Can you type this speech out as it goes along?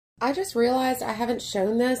I just realized I haven't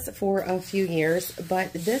shown this for a few years,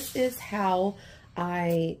 but this is how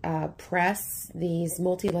I press these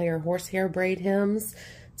multi-layer horsehair braid hems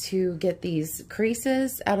to get these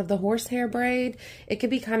creases out of the horsehair braid. It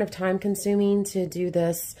can be kind of time consuming to do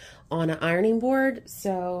this on an ironing board,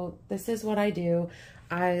 so this is what I do.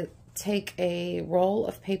 I take a roll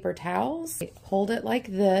of paper towels, hold it like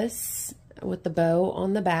this with the bow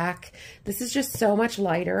on the back. This is just so much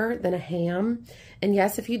lighter than a ham. And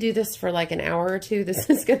yes, if you do this for like an hour or two, this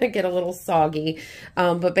is going to get a little soggy.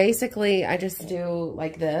 But basically, I just do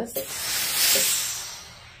like this.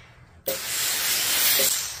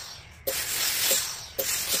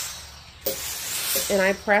 And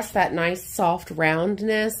I press that nice soft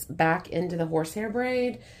roundness back into the horsehair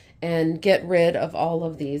braid and get rid of all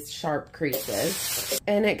of these sharp creases.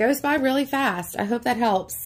 And it goes by really fast. I hope that helps.